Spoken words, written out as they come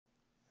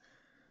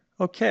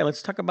Okay,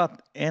 let's talk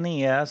about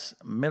NES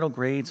middle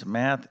grades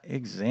math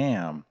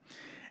exam.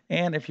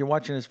 And if you're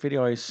watching this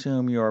video, I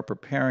assume you are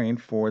preparing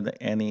for the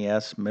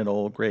NES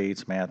middle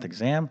grades math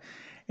exam.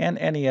 And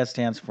NES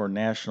stands for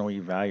National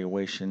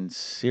Evaluation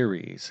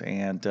Series.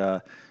 And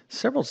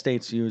several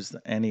states use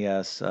the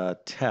NES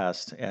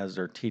test as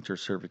their teacher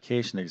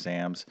certification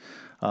exams.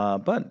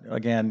 But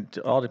again, it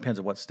all depends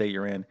on what state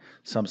you're in.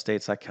 Some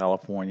states like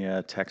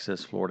California,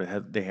 Texas,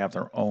 Florida, they have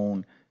their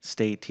own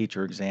state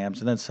teacher exams.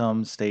 And then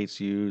some states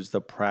use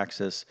the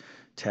Praxis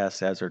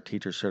test as their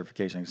teacher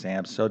certification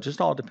exams. So it just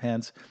all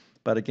depends.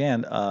 But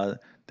again,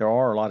 there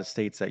are a lot of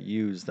states that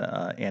use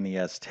the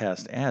NES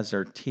test as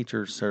their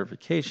teacher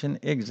certification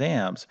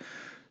exams.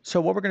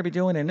 So what we're going to be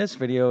doing in this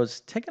video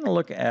is taking a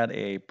look at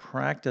a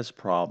practice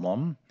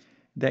problem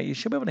that you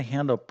should be able to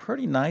handle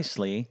pretty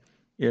nicely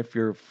if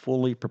you're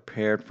fully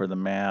prepared for the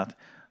math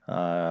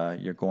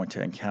you're going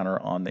to encounter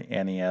on the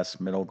NES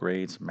middle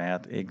grades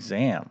math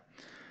exam.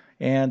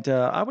 And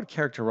I would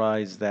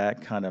characterize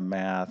that kind of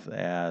math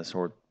as,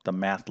 or the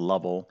math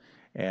level,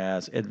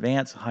 as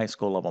advanced high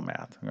school level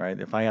math, right?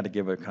 If I had to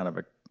give a kind of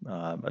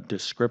a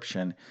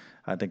description,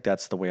 I think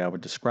that's the way I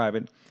would describe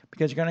it,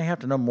 because you're going to have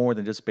to know more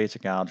than just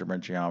basic algebra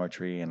and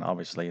geometry, and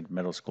obviously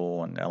middle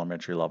school and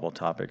elementary level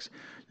topics.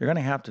 You're going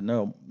to have to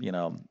know,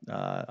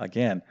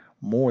 again,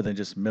 more than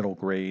just middle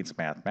grades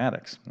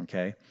mathematics,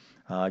 okay?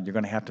 You're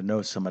going to have to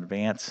know some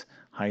advanced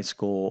high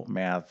school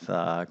math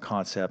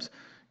concepts,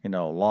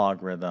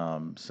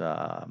 logarithms,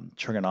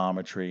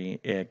 trigonometry,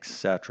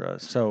 etc.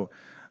 So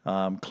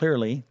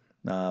clearly,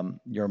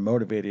 you're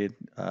motivated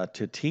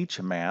to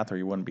teach math, or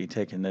you wouldn't be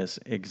taking this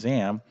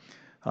exam.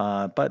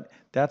 But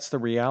that's the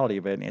reality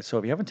of it. And so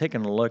if you haven't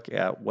taken a look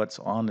at what's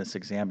on this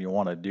exam, you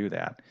want to do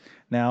that.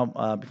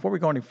 Now, before we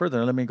go any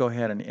further, let me go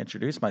ahead and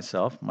introduce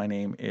myself. My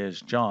name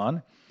is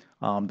John.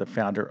 I'm the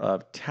founder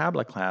of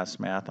Tablet Class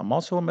Math. I'm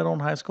also a middle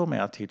and high school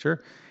math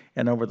teacher.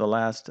 And over the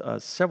last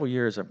several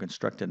years, I've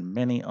constructed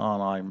many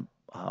online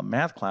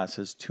math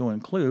classes to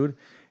include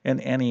an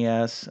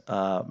NES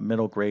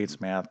middle grades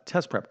math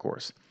test prep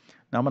course.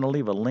 Now, I'm going to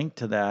leave a link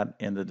to that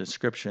in the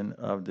description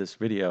of this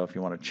video if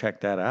you want to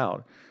check that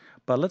out.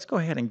 But let's go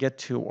ahead and get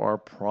to our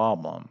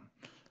problem.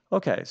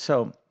 Okay,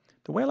 so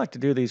the way I like to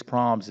do these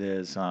problems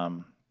is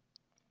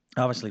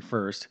obviously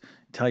first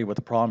tell you what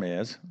the problem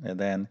is, and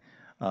then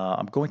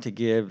I'm going to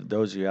give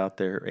those of you out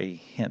there a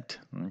hint.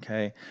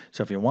 Okay,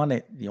 so if you want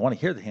to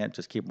hear the hint,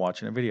 just keep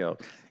watching the video.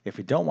 If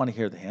you don't want to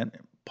hear the hint,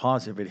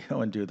 pause the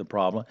video and do the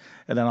problem,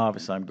 and then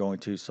obviously I'm going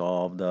to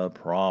solve the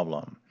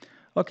problem.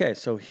 Okay,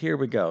 so here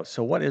we go.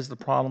 So what is the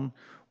problem?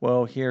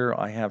 Well, here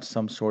I have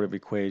some sort of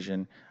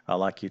equation I'd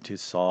like you to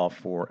solve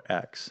for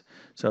x.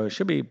 So it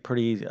should be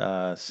pretty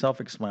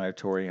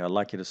self-explanatory. I'd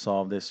like you to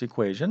solve this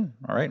equation.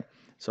 All right.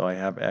 So I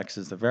have x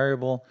as the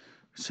variable.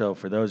 So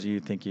for those of you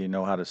who think you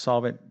know how to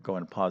solve it, go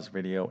ahead and pause the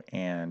video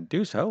and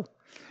do so.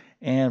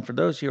 And for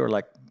those of you who are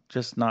like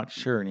just not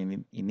sure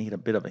and you need a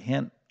bit of a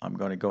hint, I'm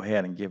going to go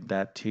ahead and give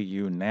that to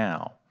you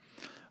now.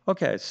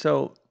 Okay,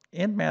 so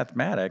in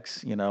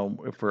mathematics,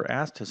 if we're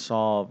asked to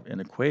solve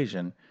an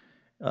equation,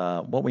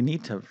 what we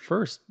need to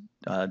first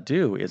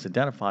do is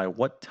identify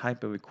what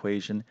type of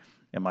equation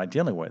am I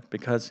dealing with.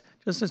 Because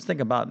just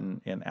think about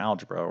in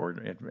algebra or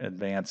in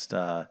advanced,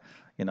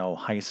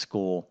 high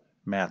school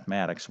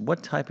mathematics,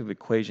 what type of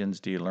equations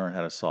do you learn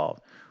how to solve?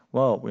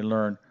 Well, we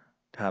learn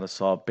how to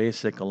solve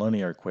basic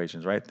linear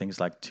equations, right? Things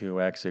like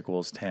 2x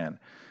equals 10.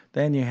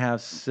 Then you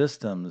have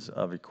systems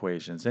of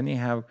equations. Then you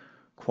have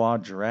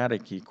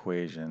quadratic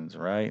equations,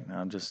 right?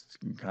 I'm just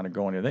kind of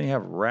going here. Then you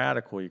have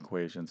radical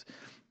equations.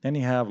 Then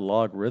you have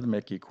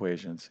logarithmic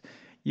equations.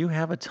 You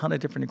have a ton of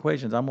different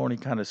equations. I'm only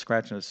kind of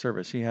scratching the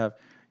surface. You have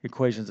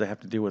equations that have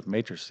to do with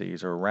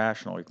matrices or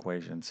rational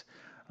equations,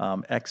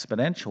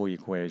 exponential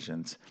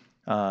equations.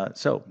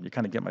 So you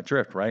kind of get my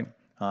drift, right?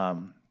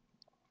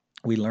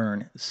 We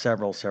learn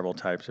several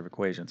types of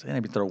equations. And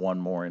maybe throw one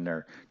more in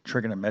there,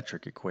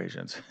 trigonometric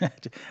equations.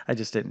 I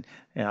just didn't,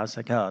 I was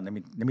like, oh, let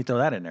me throw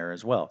that in there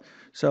as well.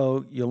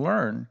 So we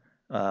learn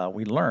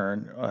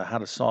how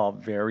to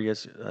solve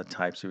various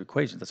types of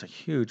equations. That's a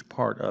huge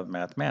part of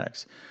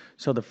mathematics.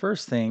 So the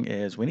first thing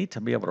is we need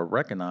to be able to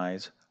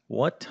recognize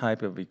what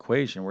type of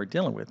equation we're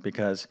dealing with,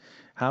 because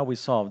how we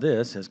solve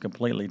this is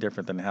completely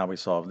different than how we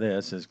solve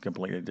this is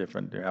completely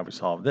different than how we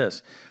solve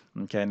this.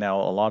 Okay, now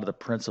a lot of the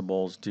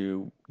principles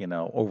do,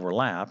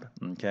 overlap,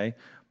 okay,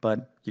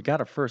 but you got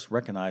to first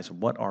recognize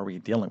what are we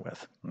dealing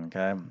with,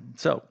 okay?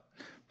 So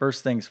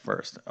first things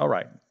first. All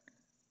right,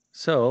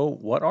 so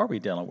what are we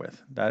dealing with?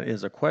 That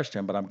is a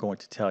question, but I'm going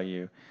to tell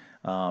you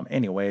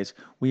anyways.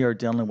 We are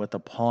dealing with a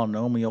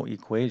polynomial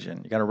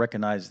equation. You got to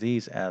recognize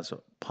these as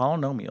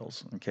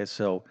polynomials. Okay,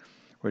 so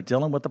we're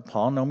dealing with a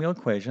polynomial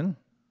equation.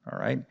 All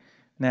right.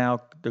 Now,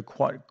 the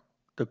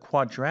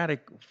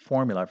quadratic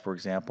formula, for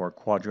example, or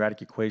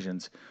quadratic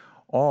equations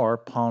are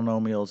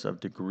polynomials of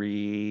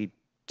degree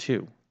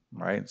 2.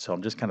 Right. So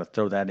I'm just kind of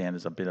throw that in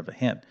as a bit of a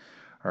hint.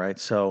 All right.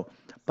 So,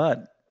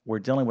 but we're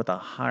dealing with a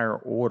higher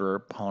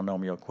order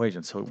polynomial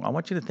equation. So I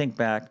want you to think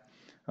back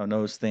on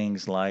those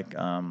things like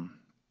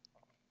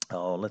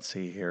oh, let's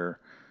see here,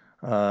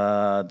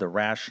 the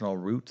rational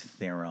root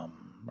theorem.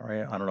 All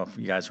right, I don't know if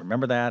you guys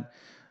remember that,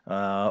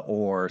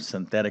 or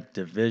synthetic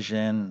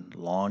division,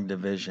 long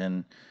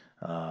division,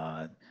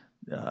 uh,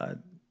 uh,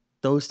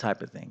 those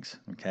type of things.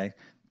 Okay,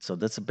 so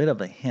that's a bit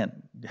of a hint.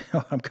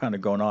 I'm kind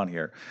of going on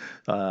here.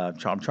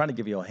 I'm trying to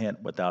give you a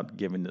hint without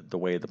giving the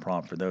way of the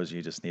prompt. For those,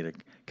 you just need a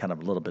kind of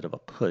a little bit of a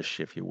push,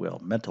 if you will,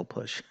 mental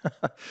push.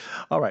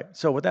 All right.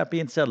 So with that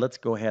being said, let's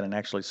go ahead and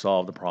actually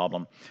solve the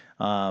problem.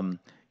 Um,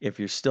 if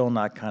you're still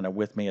not kind of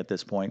with me at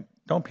this point,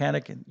 don't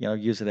panic. And,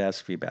 use it as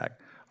feedback.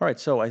 All right.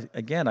 So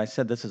I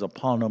said this is a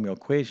polynomial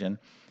equation,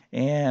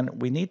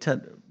 and we need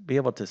to be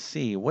able to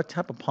see what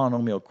type of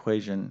polynomial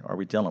equation are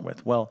we dealing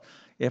with. Well,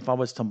 if I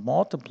was to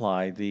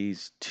multiply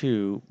these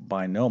two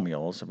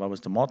binomials, if I was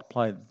to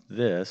multiply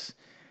this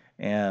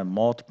and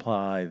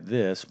multiply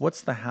this,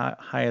 what's the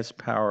highest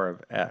power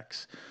of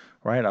x,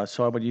 right?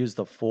 So I would use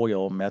the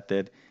FOIL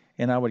method,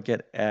 and I would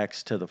get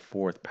x to the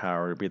fourth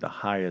power to be the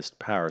highest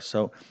power.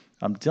 So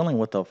I'm dealing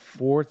with a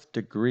fourth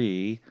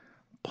degree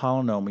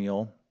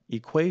polynomial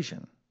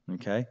equation,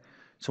 okay?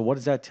 So what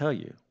does that tell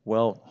you?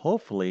 Well,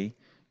 hopefully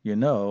you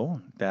know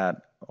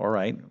that, all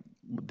right,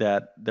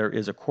 that there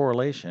is a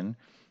correlation,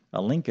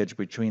 a linkage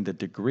between the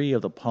degree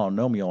of the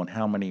polynomial and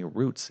how many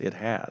roots it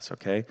has,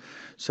 okay?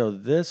 So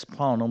this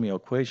polynomial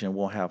equation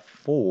will have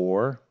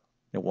four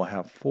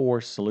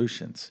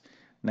solutions.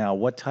 Now,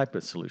 what type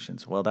of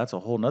solutions? Well, that's a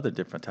whole nother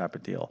different type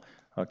of deal,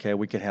 okay?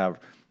 We could have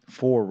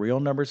four real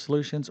number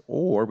solutions,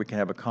 or we can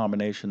have a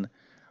combination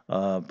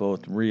of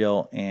both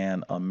real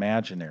and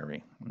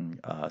imaginary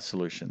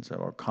solutions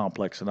or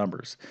complex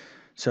numbers.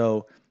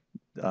 So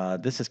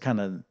this is kind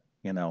of,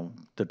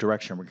 the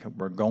direction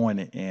we're going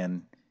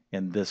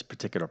in this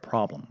particular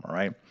problem, all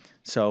right?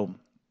 So,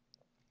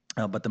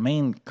 but the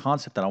main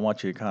concept that I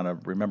want you to kind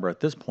of remember at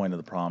this point of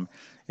the problem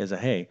is that,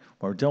 hey,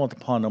 when we're dealing with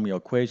the polynomial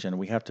equation,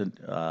 we have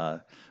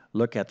to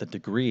look at the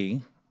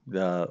degree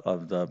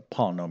of the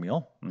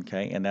polynomial,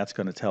 okay? And that's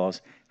going to tell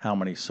us how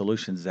many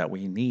solutions that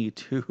we need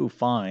to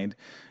find,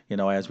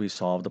 as we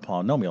solve the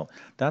polynomial.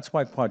 That's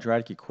why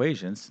quadratic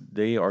equations,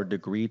 they are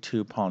degree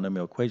 2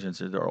 polynomial equations.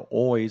 There are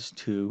always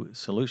two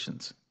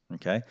solutions,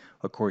 okay?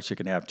 Of course, you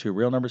can have two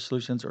real number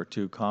solutions or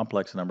two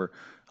complex number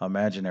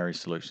imaginary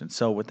solutions.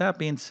 So with that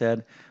being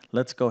said,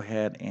 let's go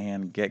ahead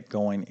and get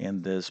going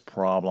in this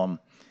problem,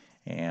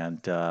 and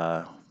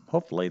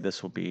hopefully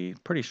this will be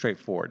pretty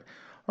straightforward.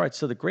 All right,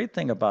 so the great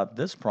thing about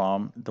this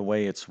problem, the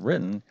way it's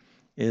written,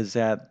 is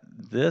that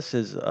this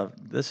is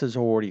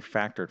already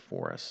factored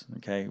for us.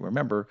 Okay,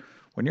 remember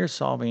when you're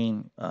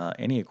solving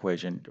any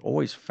equation,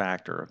 always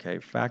factor. Okay,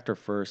 factor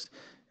first.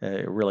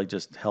 It really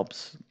just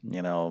helps.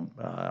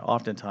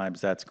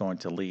 Oftentimes that's going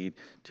to lead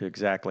to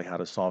exactly how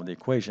to solve the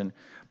equation.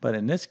 But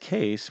in this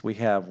case, we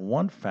have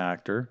one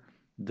factor,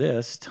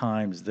 this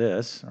times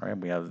this. All right,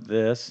 we have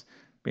this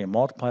being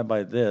multiplied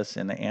by this,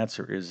 and the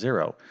answer is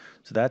 0.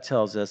 So that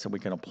tells us that we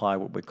can apply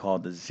what we call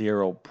the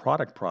zero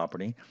product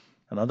property.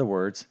 In other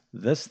words,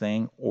 this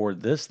thing or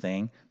this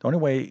thing, the only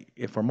way,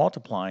 if we're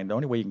multiplying, the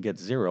only way you can get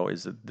 0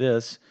 is that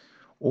this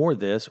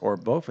or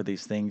both of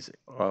these things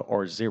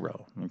are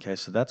 0. Okay,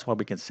 so that's why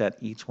we can set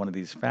each one of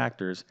these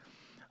factors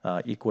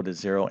equal to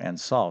 0 and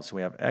solve. So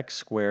we have x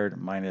squared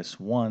minus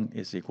 1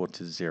 is equal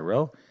to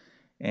 0,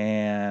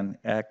 and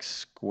x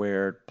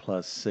squared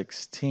plus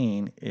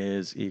 16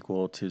 is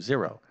equal to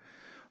 0.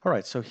 All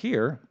right, so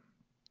here,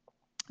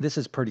 this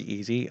is pretty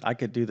easy. I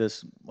could do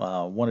this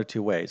one of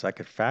two ways. I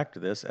could factor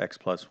this, x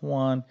plus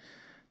 1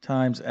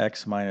 times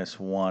x minus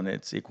 1,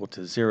 it's equal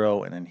to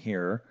 0, and then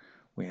here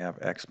we have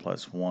x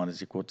plus 1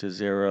 is equal to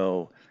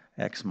 0,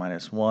 x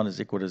minus 1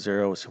 is equal to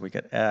 0, so we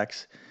get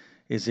x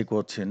is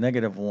equal to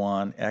negative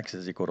 1, x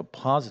is equal to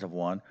positive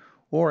 1,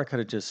 or I could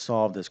have just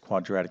solved this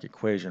quadratic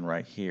equation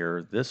right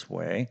here this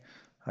way.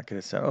 I could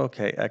have said,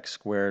 okay, x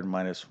squared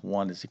minus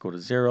 1 is equal to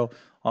 0.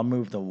 I'll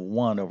move the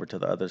 1 over to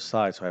the other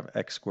side, so I have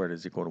x squared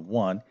is equal to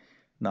 1.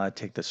 Now I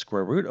take the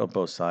square root of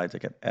both sides. I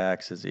get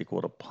x is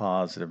equal to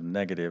positive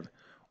negative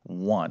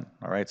 1.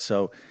 All right,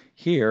 so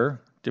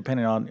here,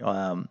 depending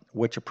on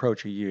which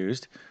approach you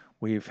used,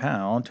 we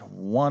found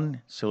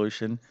one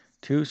solution,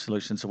 two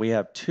solutions. So we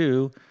have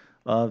two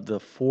of the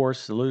four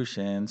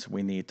solutions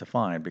we need to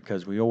find,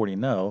 because we already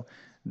know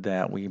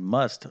that we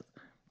must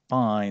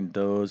find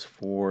those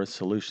four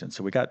solutions.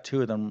 So we got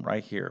two of them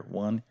right here,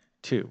 1,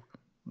 2.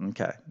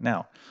 Okay,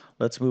 now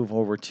let's move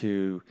over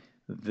to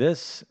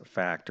this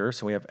factor.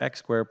 So we have x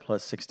squared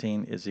plus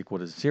 16 is equal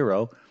to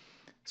 0.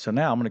 So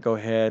now I'm going to go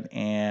ahead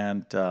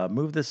and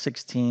move this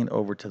 16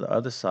 over to the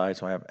other side.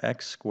 So I have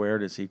x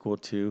squared is equal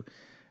to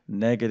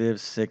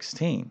negative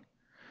 16.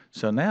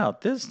 So now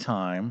at this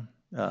time,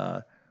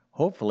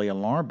 hopefully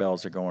alarm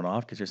bells are going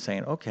off, because you're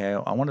saying, okay,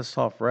 I want to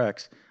solve for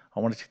x. I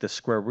want to take the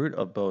square root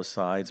of both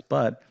sides,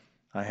 but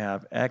I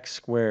have x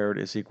squared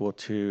is equal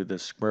to the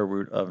square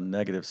root of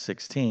negative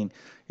 16.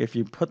 If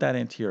you put that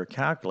into your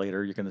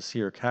calculator, you're going to see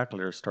your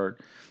calculator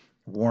start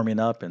warming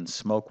up and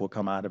smoke will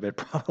come out of it,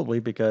 probably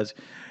because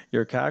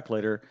your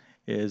calculator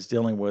is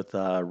dealing with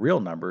real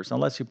numbers,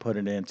 unless you put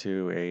it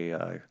into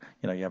you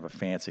have a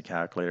fancy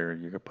calculator,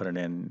 you could put it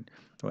in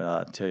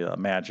to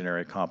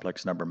imaginary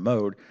complex number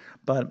mode,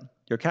 but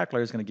your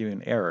calculator is going to give you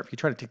an error. If you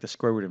try to take the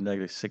square root of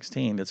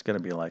 -16, it's going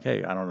to be like,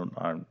 hey, I don't,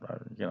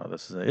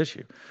 this is an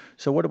issue.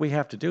 So what do we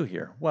have to do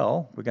here?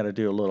 Well, we got to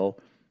do a little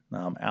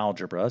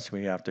algebra. So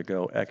we have to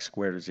go x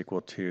squared is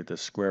equal to the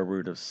square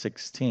root of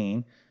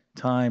 16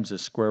 times the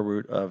square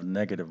root of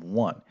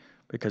 -1.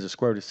 Because the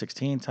square root of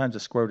 16 times the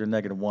square root of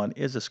 -1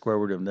 is the square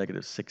root of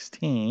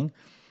 -16.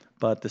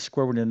 But the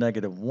square root of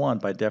 -1,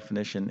 by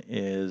definition,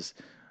 is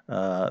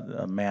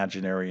the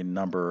imaginary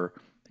number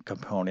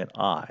component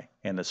I.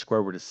 And the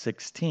square root of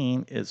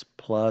 16 is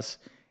plus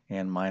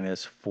and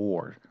minus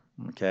 4.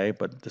 Okay,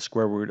 but the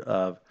square root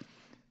of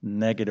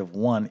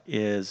 -1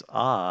 is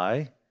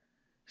I.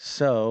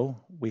 So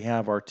we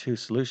have our two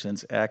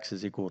solutions. X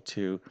is equal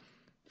to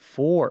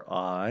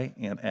 4I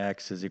and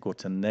x is equal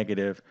to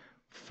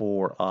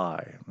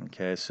 -4I.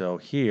 Okay, so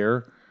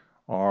here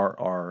are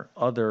our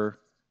other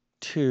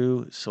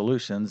two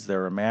solutions.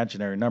 They're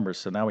imaginary numbers.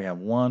 So now we have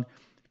 1,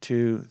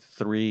 2,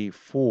 3,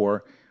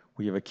 4.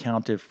 We have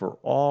accounted for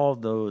all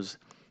those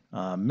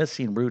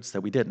missing roots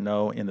that we didn't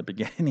know in the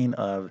beginning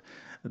of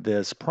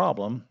this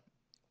problem.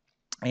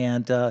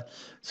 And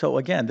so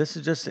again, this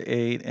is just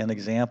an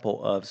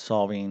example of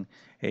solving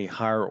a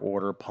higher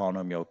order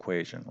polynomial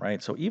equation,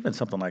 right? So even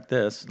something like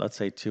this, let's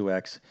say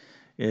 2x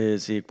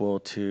is equal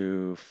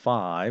to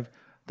 5.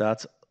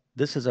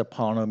 This is a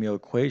polynomial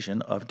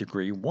equation of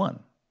degree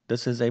 1.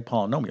 This is a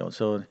polynomial.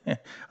 So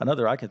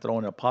I could throw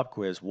in a pop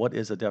quiz. What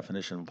is the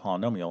definition of a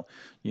polynomial?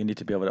 You need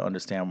to be able to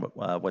understand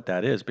what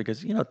that is,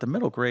 because at the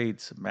middle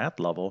grades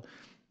math level,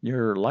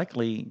 you're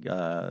likely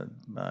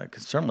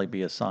could certainly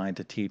be assigned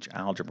to teach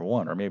Algebra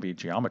 1 or maybe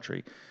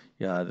geometry.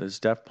 Yeah, there's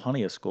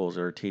plenty of schools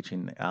that are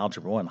teaching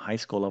Algebra 1, high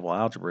school level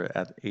algebra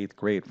at 8th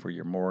grade for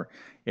your more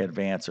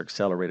advanced or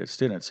accelerated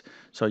students.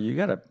 So you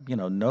got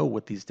to, know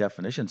what these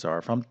definitions are.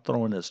 If I'm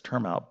throwing this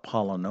term out,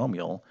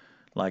 polynomial,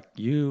 like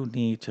you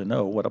need to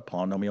know what a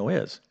polynomial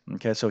is.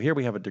 Okay, so here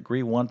we have a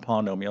degree 1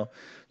 polynomial.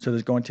 So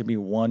there's going to be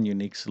one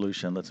unique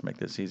solution. Let's make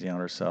this easy on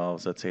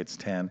ourselves. Let's say it's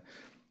 10.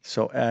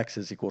 So x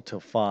is equal to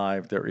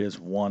 5. There is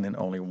one and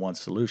only one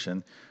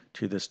solution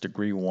to this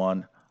degree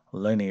 1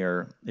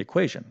 linear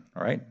equation,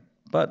 all right?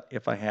 But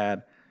if I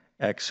had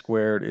x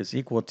squared is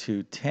equal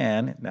to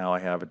 10, now I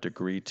have a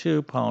degree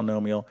 2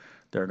 polynomial.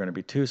 There are going to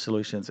be two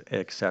solutions,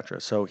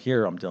 etc. So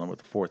here I'm dealing with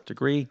the fourth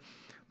degree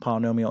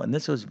polynomial, and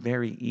this was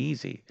very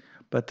easy.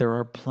 But there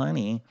are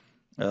plenty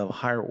of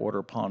higher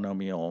order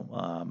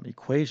polynomial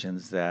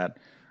equations that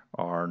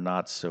are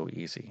not so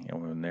easy.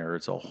 And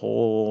there's a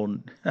whole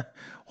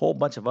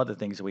bunch of other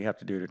things that we have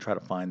to do to try to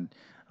find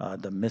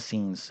the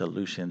missing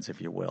solutions,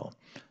 if you will.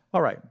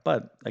 All right,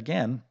 but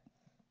again,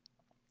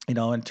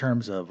 in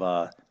terms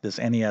of this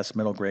NES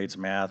middle grades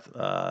math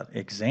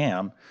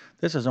exam,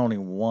 this is only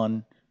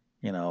one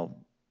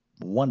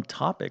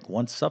topic,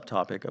 one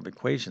subtopic of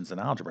equations in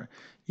algebra.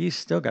 You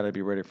still got to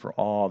be ready for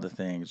all the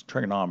things,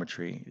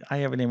 trigonometry. I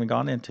haven't even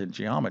gone into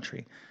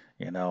geometry.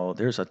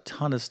 There's a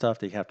ton of stuff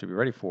that you have to be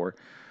ready for.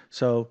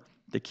 So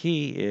the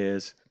key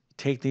is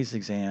take these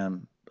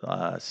exams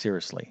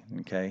seriously,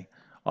 okay?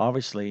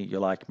 Obviously, you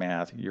like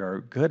math.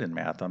 You're good in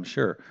math, I'm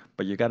sure,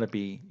 but you got to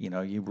be,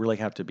 you really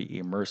have to be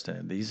immersed in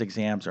it. These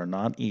exams are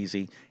not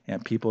easy,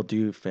 and people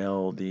do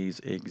fail these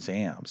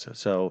exams.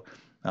 So,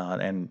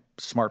 and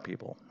smart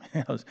people,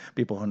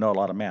 people who know a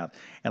lot of math.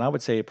 And I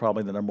would say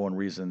probably the number one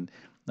reason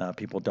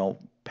people don't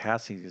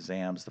pass these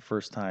exams the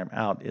first time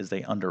out is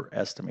they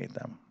underestimate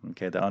them.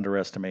 Okay, they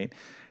underestimate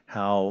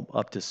how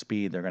up to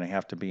speed they're going to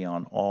have to be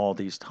on all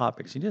these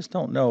topics. You just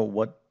don't know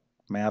what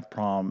math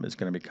problem is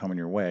going to be coming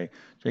your way.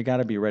 So you got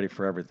to be ready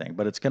for everything.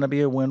 But it's going to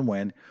be a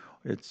win-win.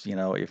 It's,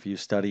 if you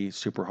study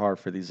super hard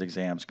for these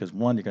exams, because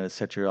one, you're going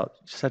to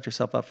set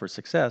yourself up for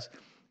success,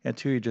 and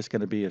two, you're just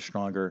going to be a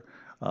stronger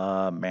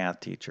math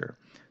teacher.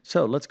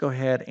 So let's go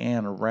ahead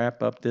and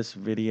wrap up this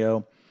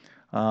video.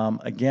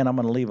 Again, I'm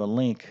going to leave a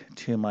link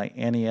to my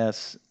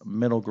NES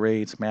middle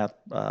grades math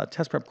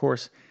test prep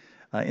course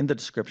in the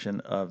description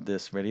of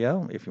this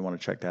video if you want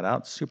to check that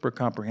out. Super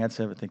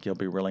comprehensive. I think you'll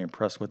be really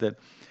impressed with it.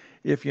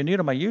 If you're new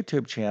to my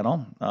YouTube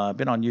channel, I've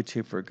been on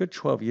YouTube for a good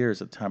 12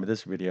 years at the time of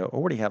this video. I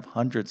already have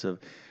hundreds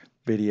of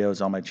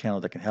videos on my channel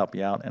that can help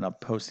you out, and I'm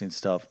posting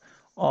stuff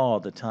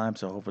all the time,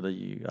 so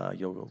hopefully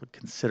you'll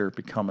consider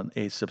becoming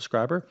a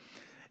subscriber.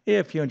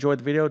 If you enjoyed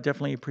the video,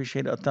 definitely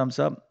appreciate a thumbs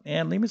up,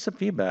 and leave me some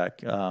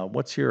feedback.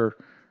 What's your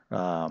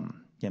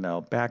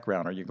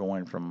background? Are you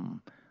going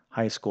from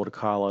high school to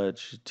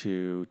college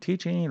to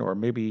teaching, or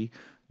maybe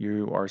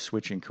you are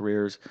switching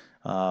careers?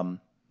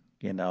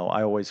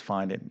 I always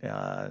find it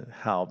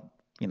how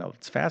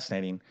it's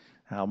fascinating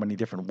how many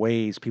different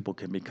ways people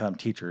can become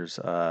teachers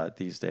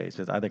these days.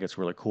 I think it's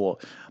really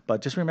cool.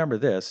 But just remember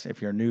this: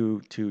 if you're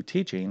new to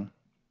teaching,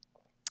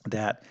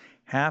 that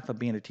half of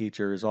being a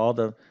teacher is all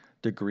the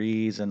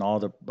degrees and all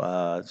the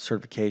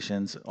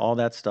certifications, all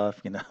that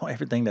stuff,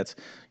 everything that's,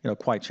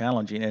 quite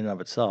challenging in and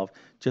of itself,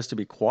 just to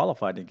be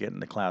qualified to get in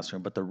the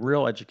classroom. But the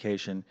real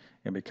education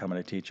in becoming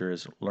a teacher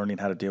is learning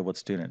how to deal with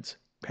students,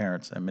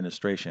 parents,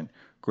 administration,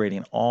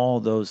 grading, all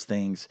those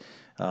things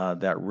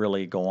that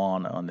really go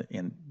on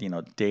in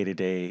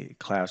day-to-day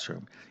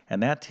classroom,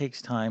 and that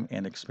takes time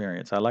and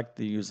experience. I like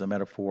to use the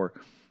metaphor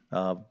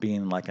of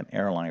being like an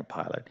airline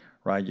pilot,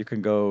 right? You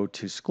can go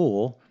to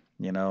school,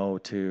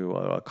 to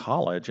a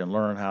college and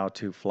learn how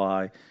to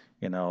fly,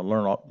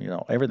 learn all,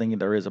 everything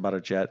there is about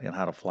a jet and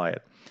how to fly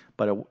it.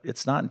 But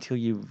it's not until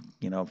you've,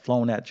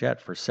 flown that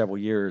jet for several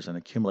years and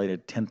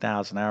accumulated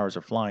 10,000 hours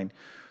of flying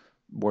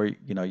where,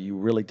 you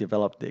really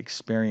develop the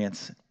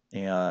experience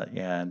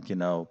and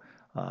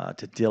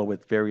to deal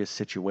with various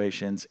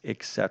situations,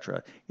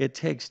 etc. It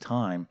takes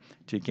time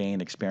to gain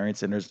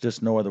experience, and there's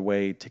just no other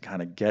way to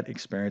kind of get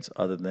experience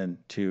other than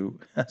to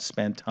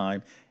spend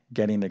time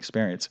getting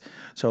experience.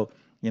 So,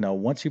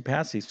 once you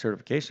pass these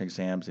certification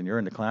exams and you're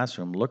in the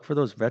classroom, look for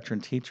those veteran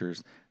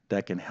teachers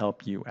that can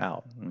help you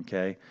out,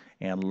 okay,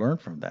 and learn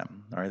from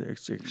them. All right,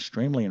 it's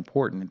extremely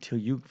important until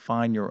you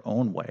find your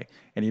own way,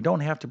 and you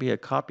don't have to be a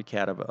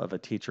copycat of a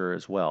teacher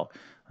as well,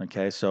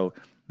 okay. So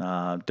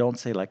don't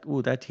say like,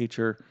 "Ooh, that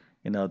teacher,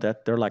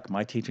 that they're like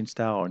my teaching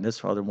style, and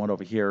this other one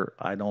over here,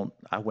 I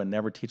would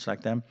never teach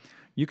like them."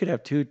 You could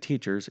have two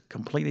teachers,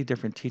 completely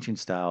different teaching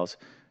styles,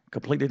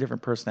 completely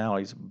different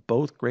personalities,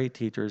 both great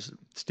teachers,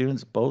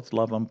 students both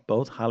love them,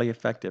 both highly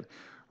effective.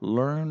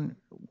 Learn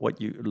what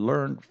you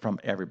learn from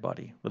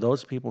everybody. With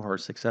those people who are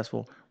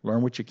successful,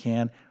 learn what you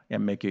can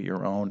and make it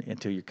your own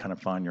until you kind of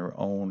find your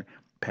own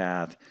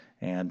path.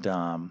 And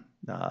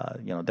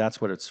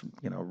that's what it's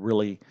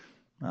really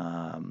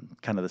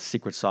kind of the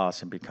secret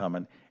sauce in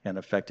becoming an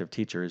effective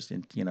teacher is,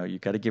 you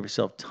got to give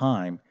yourself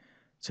time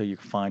so you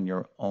can find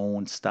your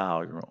own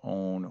style, your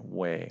own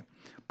way.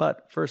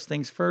 But first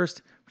things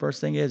first, first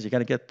thing is you got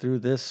to get through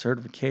this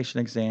certification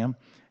exam.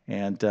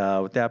 And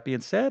with that being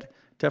said,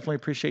 definitely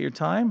appreciate your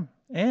time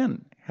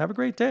and have a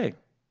great day.